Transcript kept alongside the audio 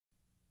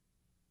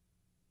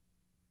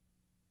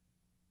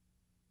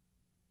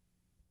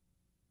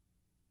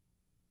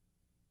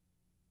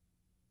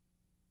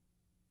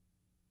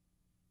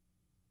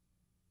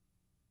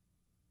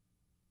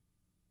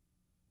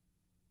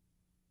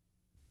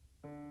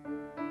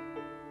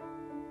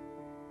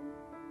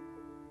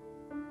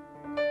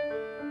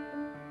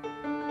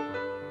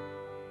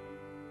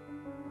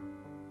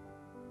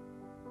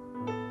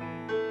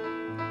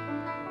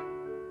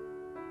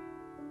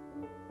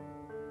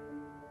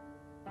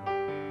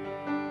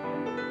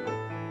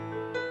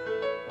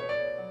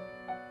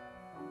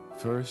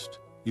First,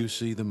 you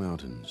see the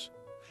mountains,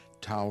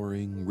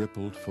 towering,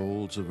 rippled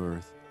folds of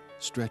earth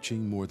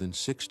stretching more than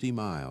 60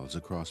 miles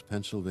across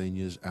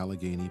Pennsylvania's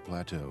Allegheny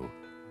Plateau,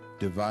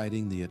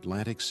 dividing the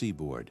Atlantic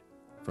seaboard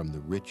from the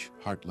rich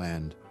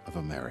heartland of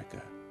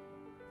America.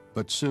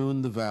 But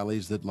soon the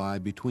valleys that lie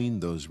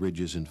between those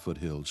ridges and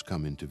foothills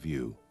come into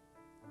view.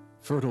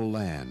 Fertile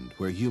land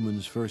where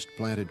humans first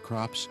planted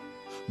crops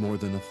more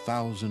than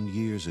 1,000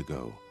 years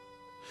ago,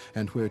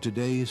 and where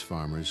today's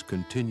farmers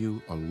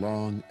continue a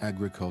long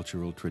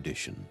agricultural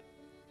tradition.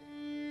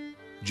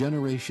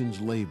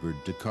 Generations labored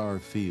to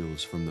carve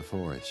fields from the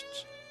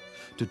forests,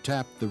 to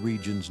tap the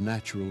region's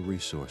natural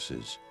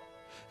resources,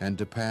 and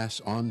to pass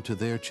on to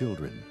their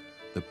children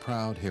the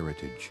proud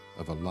heritage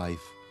of a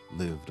life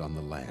lived on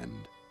the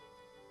land.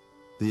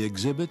 The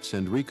exhibits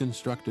and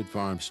reconstructed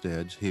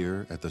farmsteads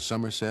here at the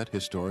Somerset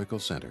Historical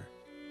Center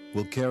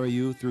will carry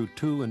you through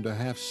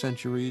 2.5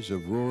 centuries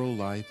of rural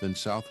life in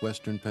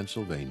southwestern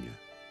Pennsylvania,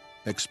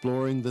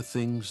 exploring the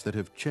things that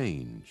have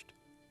changed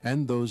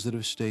and those that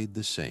have stayed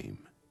the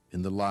same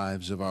in the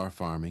lives of our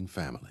farming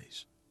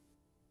families.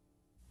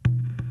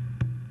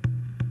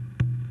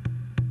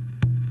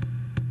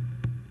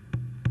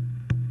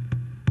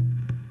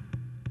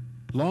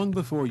 Long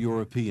before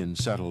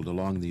Europeans settled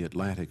along the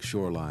Atlantic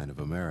shoreline of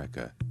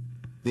America,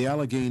 the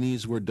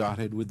Alleghenies were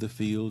dotted with the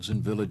fields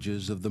and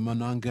villages of the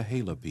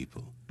Monongahela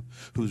people,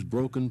 whose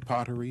broken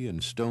pottery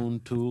and stone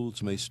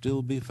tools may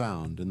still be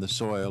found in the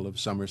soil of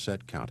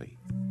Somerset County.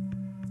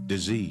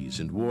 Disease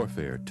and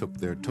warfare took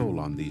their toll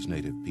on these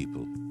native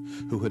people,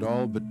 who had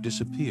all but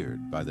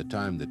disappeared by the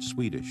time that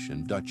Swedish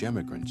and Dutch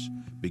emigrants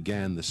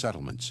began the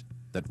settlements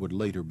that would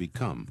later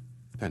become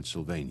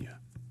Pennsylvania.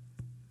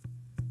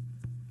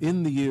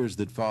 In the years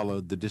that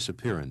followed the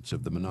disappearance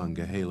of the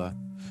Monongahela,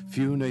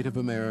 few Native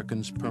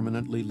Americans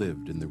permanently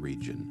lived in the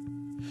region.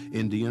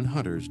 Indian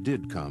hunters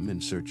did come in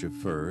search of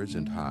furs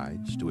and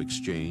hides to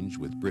exchange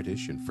with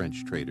British and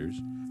French traders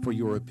for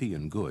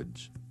European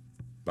goods.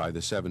 By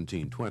the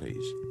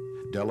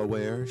 1720s,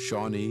 Delaware,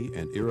 Shawnee,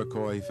 and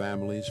Iroquois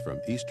families from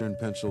eastern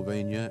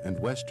Pennsylvania and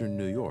western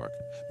New York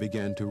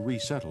began to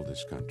resettle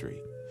this country,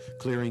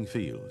 clearing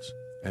fields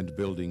and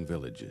building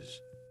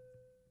villages.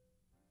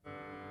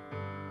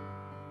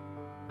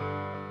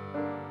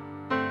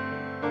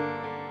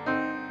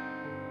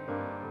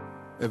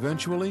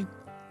 Eventually,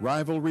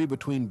 rivalry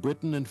between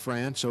Britain and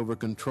France over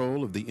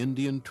control of the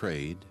Indian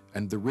trade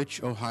and the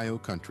rich Ohio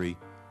country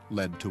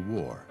led to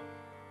war.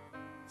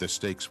 The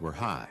stakes were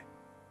high.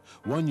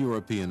 One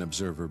European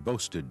observer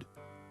boasted,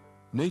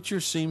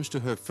 "Nature seems to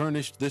have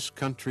furnished this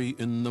country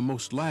in the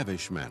most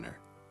lavish manner,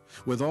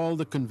 with all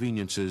the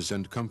conveniences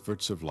and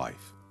comforts of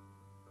life."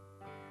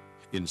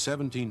 In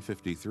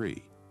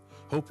 1753,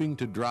 hoping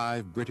to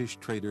drive British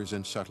traders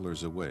and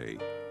settlers away,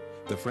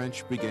 the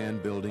French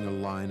began building a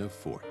line of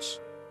forts.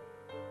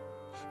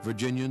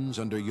 Virginians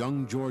under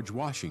young George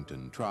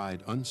Washington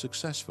tried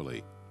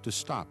unsuccessfully to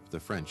stop the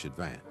French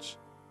advance.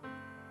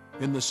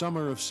 In the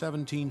summer of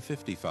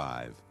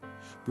 1755,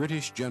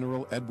 British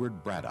General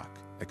Edward Braddock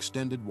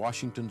extended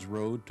Washington's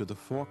road to the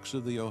forks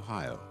of the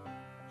Ohio,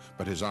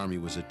 but his army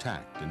was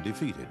attacked and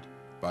defeated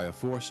by a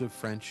force of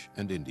French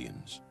and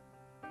Indians.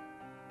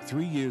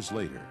 3 years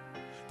later,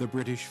 the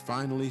British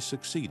finally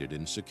succeeded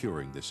in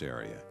securing this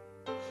area.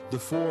 The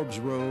Forbes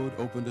Road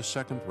opened a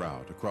second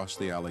route across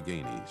the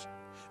Alleghenies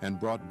and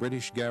brought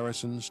British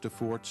garrisons to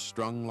forts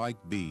strung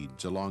like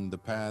beads along the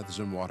paths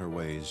and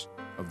waterways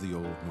of the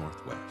Old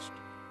Northwest.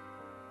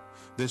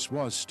 This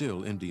was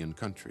still Indian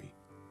country,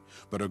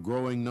 but a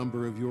growing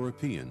number of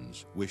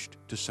Europeans wished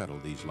to settle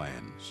these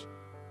lands.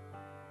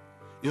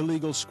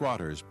 Illegal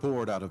squatters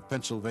poured out of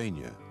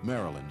Pennsylvania,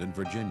 Maryland, and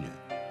Virginia.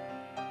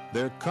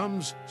 "There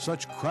comes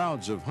such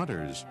crowds of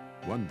hunters,"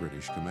 one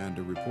British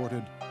commander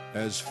reported,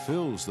 "as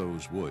fills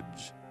those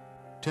woods."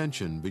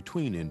 Tension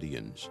between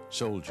Indians,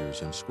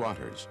 soldiers, and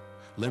squatters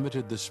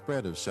limited the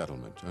spread of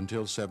settlement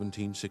until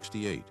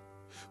 1768,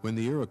 when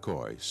the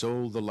Iroquois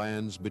sold the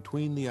lands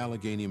between the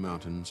Allegheny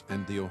Mountains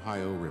and the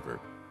Ohio River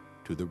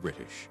to the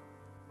British.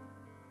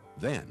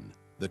 Then,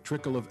 the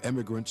trickle of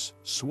emigrants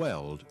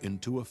swelled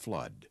into a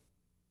flood.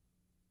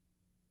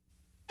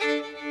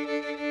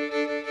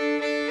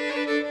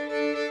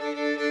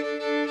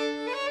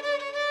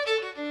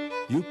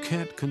 "You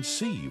can't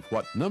conceive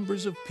what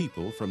numbers of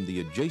people from the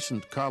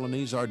adjacent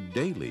colonies are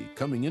daily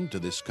coming into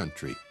this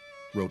country,"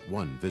 wrote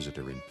one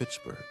visitor in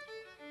Pittsburgh.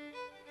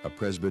 A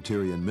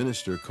Presbyterian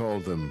minister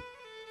called them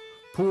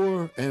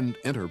 "poor and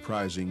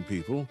enterprising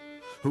people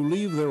who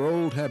leave their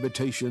old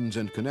habitations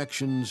and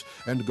connections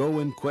and go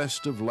in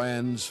quest of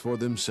lands for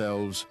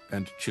themselves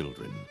and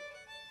children."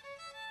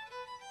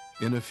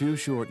 In a few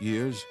short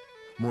years,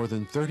 more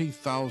than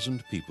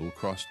 30,000 people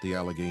crossed the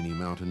Allegheny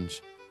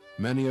Mountains,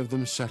 many of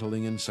them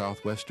settling in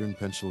southwestern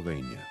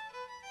Pennsylvania.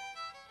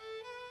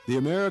 The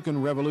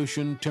American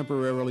Revolution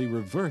temporarily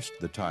reversed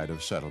the tide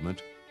of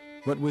settlement,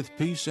 but with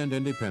peace and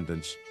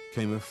independence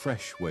came a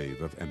fresh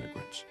wave of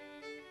emigrants.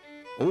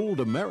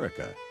 "Old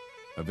America,"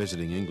 a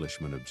visiting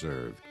Englishman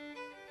observed,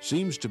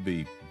 "seems to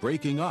be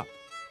breaking up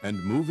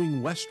and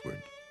moving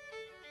westward."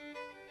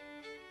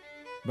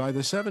 By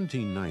the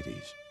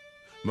 1790s,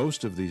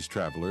 most of these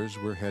travelers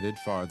were headed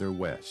farther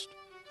west,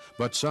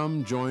 but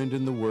some joined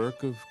in the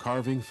work of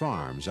carving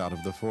farms out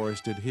of the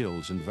forested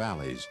hills and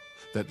valleys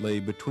that lay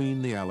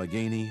between the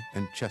Allegheny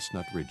and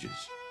Chestnut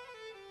Ridges.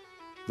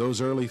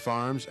 Those early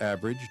farms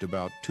averaged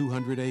about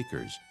 200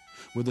 acres,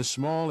 with a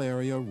small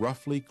area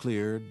roughly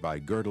cleared by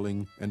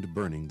girdling and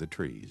burning the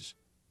trees.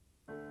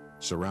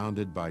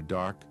 Surrounded by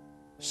dark,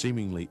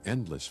 seemingly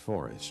endless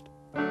forest,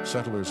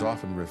 settlers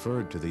often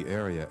referred to the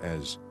area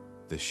as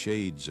the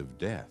shades of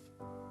death.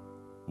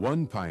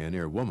 One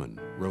pioneer woman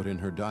wrote in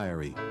her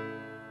diary,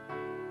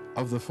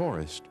 "Of the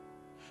forest,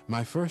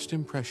 my first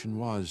impression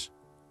was,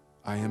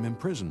 I am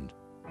imprisoned,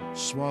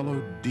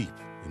 swallowed deep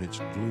in its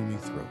gloomy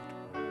throat."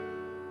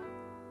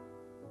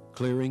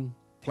 Clearing,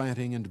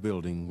 planting, and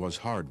building was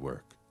hard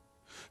work.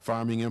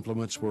 Farming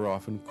implements were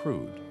often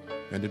crude,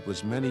 and it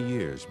was many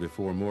years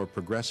before more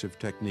progressive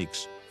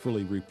techniques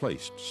fully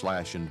replaced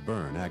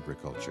slash-and-burn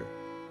agriculture.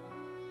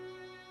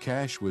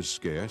 Cash was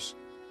scarce.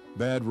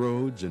 Bad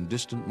roads and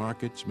distant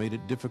markets made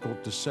it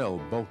difficult to sell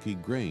bulky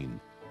grain,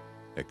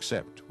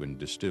 except when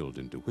distilled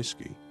into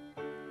whiskey.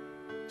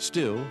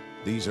 Still,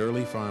 these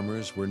early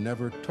farmers were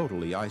never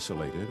totally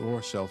isolated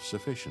or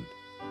self-sufficient.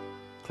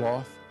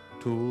 Cloth,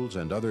 tools,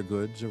 and other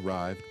goods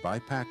arrived by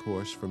pack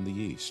horse from the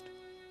east.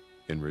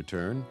 In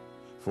return,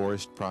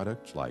 forest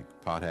products like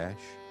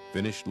potash,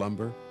 finished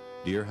lumber,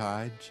 deer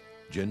hides,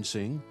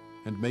 ginseng,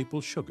 and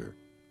maple sugar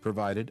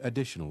provided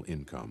additional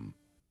income.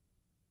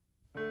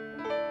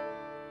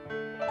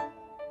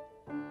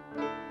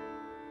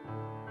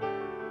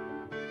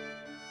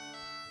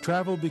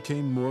 Travel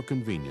became more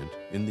convenient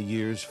in the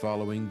years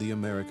following the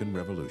American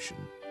Revolution.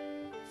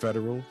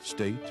 Federal,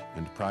 state,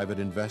 and private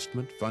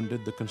investment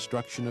funded the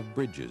construction of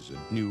bridges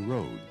and new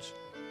roads.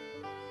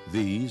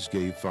 These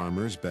gave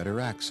farmers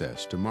better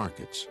access to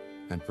markets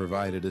and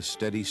provided a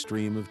steady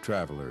stream of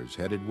travelers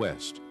headed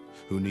west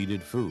who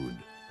needed food,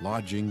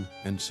 lodging,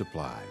 and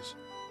supplies.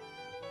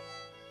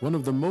 One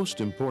of the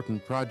most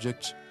important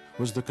projects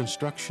was the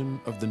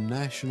construction of the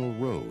National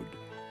Road,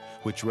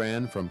 which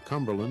ran from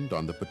Cumberland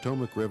on the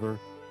Potomac River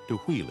to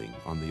Wheeling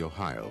on the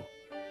Ohio.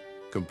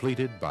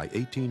 Completed by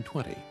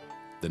 1820,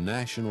 the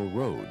National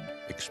Road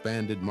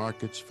expanded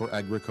markets for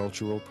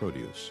agricultural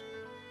produce.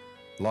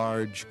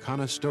 Large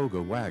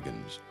Conestoga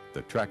wagons,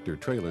 the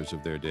tractor-trailers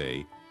of their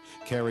day,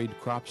 carried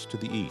crops to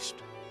the east,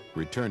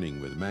 returning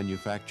with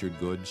manufactured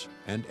goods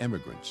and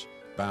emigrants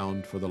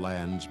bound for the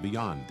lands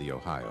beyond the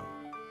Ohio.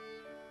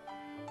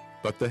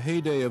 But the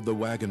heyday of the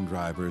wagon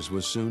drivers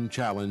was soon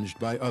challenged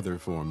by other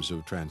forms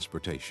of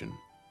transportation.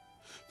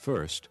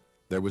 First,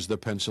 there was the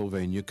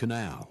Pennsylvania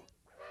Canal,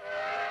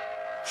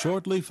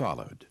 shortly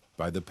followed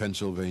by the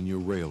Pennsylvania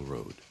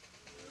Railroad.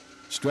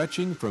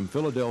 Stretching from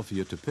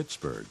Philadelphia to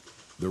Pittsburgh,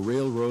 the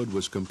railroad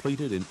was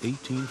completed in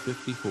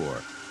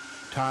 1854,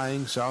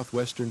 tying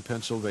southwestern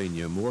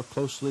Pennsylvania more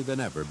closely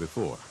than ever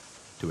before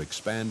to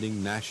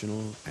expanding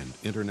national and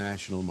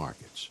international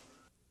markets.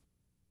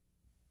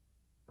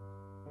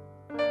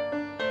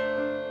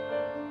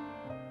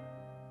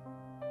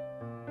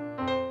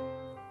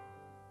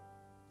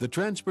 The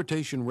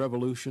transportation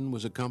revolution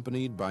was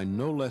accompanied by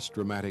no less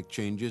dramatic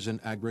changes in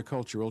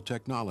agricultural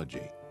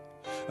technology.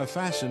 A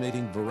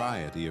fascinating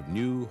variety of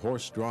new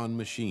horse-drawn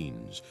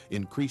machines,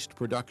 increased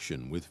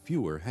production with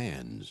fewer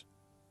hands.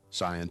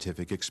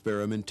 Scientific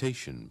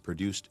experimentation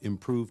produced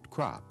improved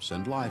crops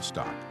and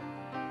livestock.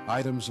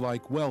 Items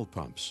like well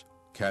pumps,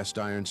 cast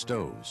iron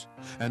stoves,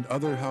 and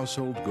other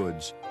household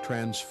goods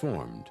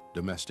transformed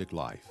domestic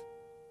life.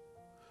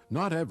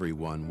 Not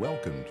everyone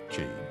welcomed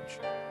change.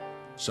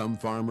 Some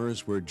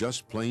farmers were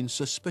just plain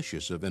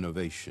suspicious of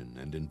innovation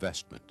and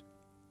investment.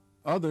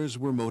 Others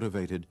were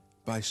motivated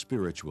by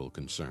spiritual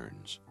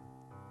concerns.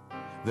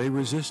 They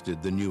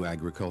resisted the new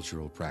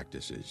agricultural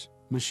practices,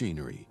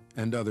 machinery,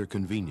 and other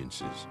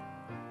conveniences.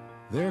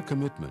 Their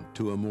commitment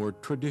to a more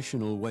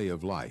traditional way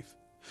of life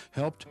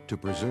helped to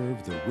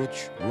preserve the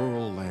rich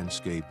rural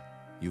landscape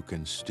you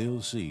can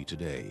still see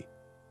today.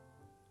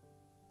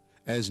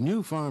 As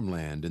new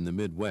farmland in the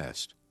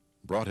Midwest,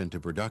 brought into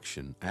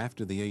production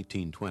after the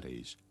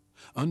 1820s,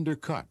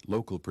 undercut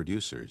local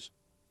producers,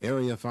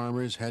 area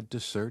farmers had to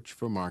search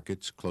for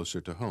markets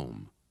closer to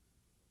home.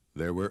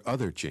 There were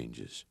other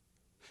changes.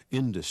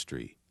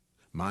 Industry,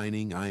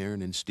 mining,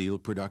 iron, and steel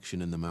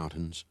production in the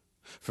mountains,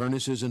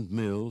 furnaces and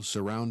mills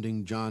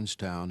surrounding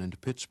Johnstown and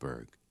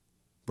Pittsburgh,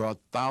 brought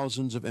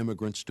thousands of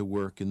immigrants to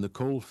work in the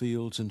coal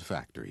fields and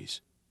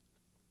factories.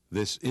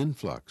 This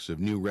influx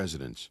of new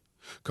residents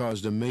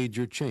caused a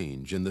major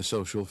change in the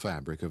social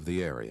fabric of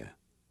the area.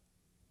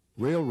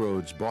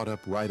 Railroads bought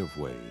up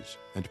right-of-ways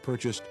and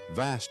purchased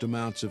vast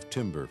amounts of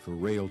timber for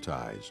rail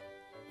ties,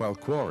 while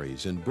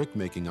quarries and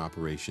brick-making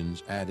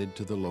operations added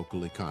to the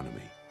local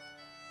economy.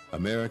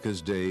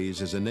 America's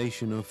days as a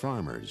nation of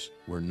farmers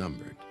were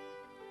numbered.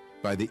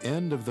 By the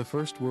end of the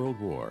First World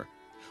War,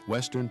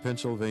 western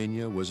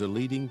Pennsylvania was a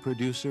leading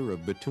producer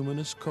of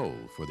bituminous coal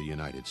for the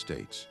United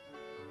States.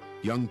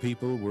 Young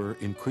people were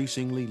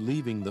increasingly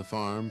leaving the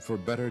farm for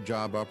better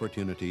job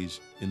opportunities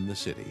in the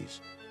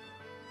cities.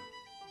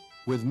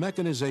 With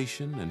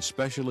mechanization and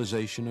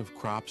specialization of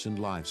crops and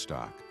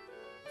livestock,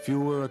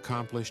 fewer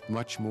accomplished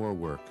much more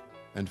work,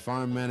 and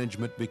farm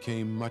management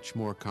became much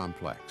more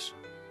complex.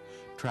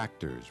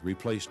 Tractors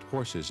replaced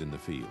horses in the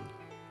field,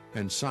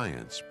 and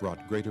science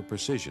brought greater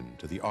precision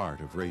to the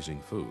art of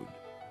raising food.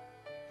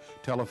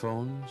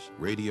 Telephones,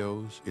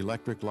 radios,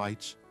 electric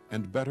lights,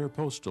 and better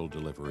postal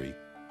delivery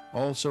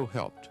also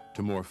helped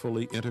to more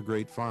fully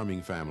integrate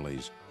farming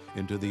families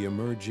into the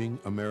emerging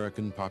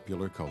American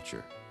popular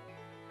culture.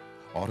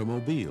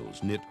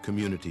 Automobiles knit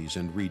communities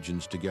and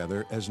regions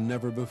together as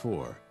never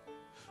before.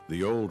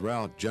 The old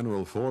route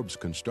General Forbes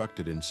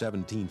constructed in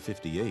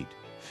 1758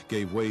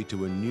 gave way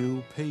to a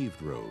new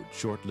paved road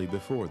shortly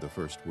before the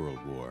First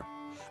World War,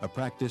 a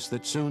practice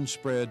that soon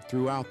spread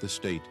throughout the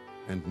state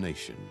and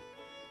nation.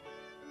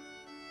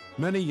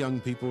 Many young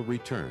people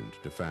returned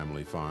to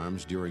family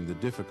farms during the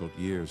difficult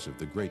years of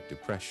the Great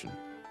Depression,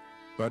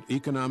 but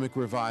economic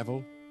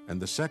revival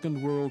and the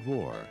Second World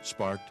War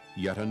sparked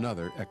yet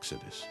another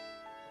exodus.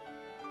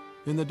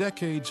 In the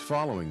decades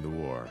following the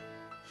war,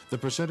 the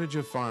percentage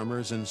of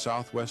farmers in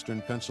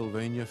southwestern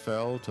Pennsylvania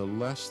fell to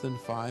less than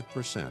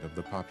 5% of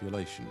the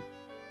population.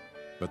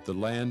 But the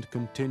land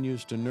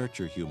continues to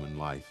nurture human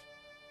life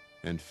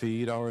and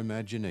feed our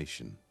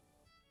imagination.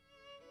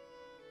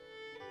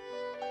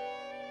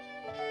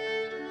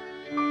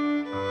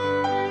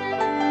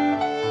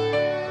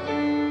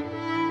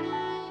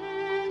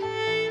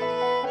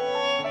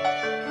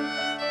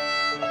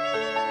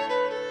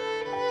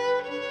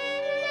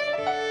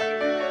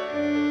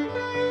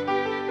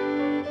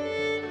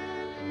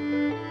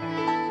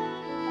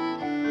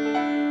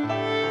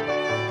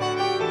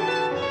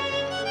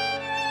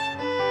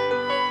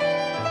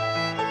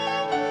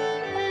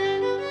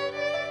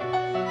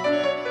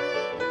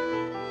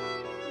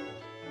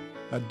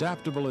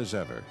 Adaptable as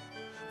ever,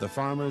 the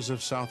farmers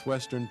of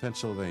southwestern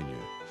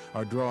Pennsylvania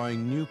are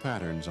drawing new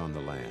patterns on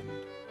the land,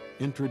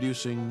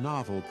 introducing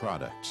novel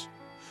products,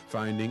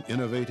 finding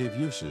innovative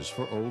uses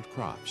for old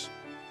crops,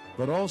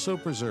 but also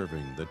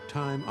preserving the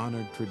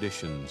time-honored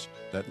traditions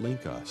that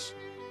link us,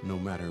 no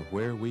matter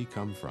where we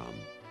come from,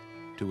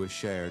 to a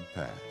shared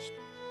past.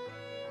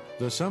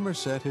 The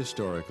Somerset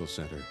Historical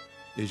Center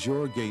is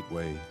your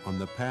gateway on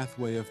the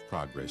pathway of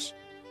progress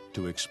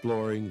to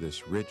exploring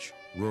this rich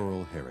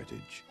rural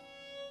heritage.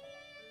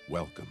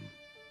 Welcome.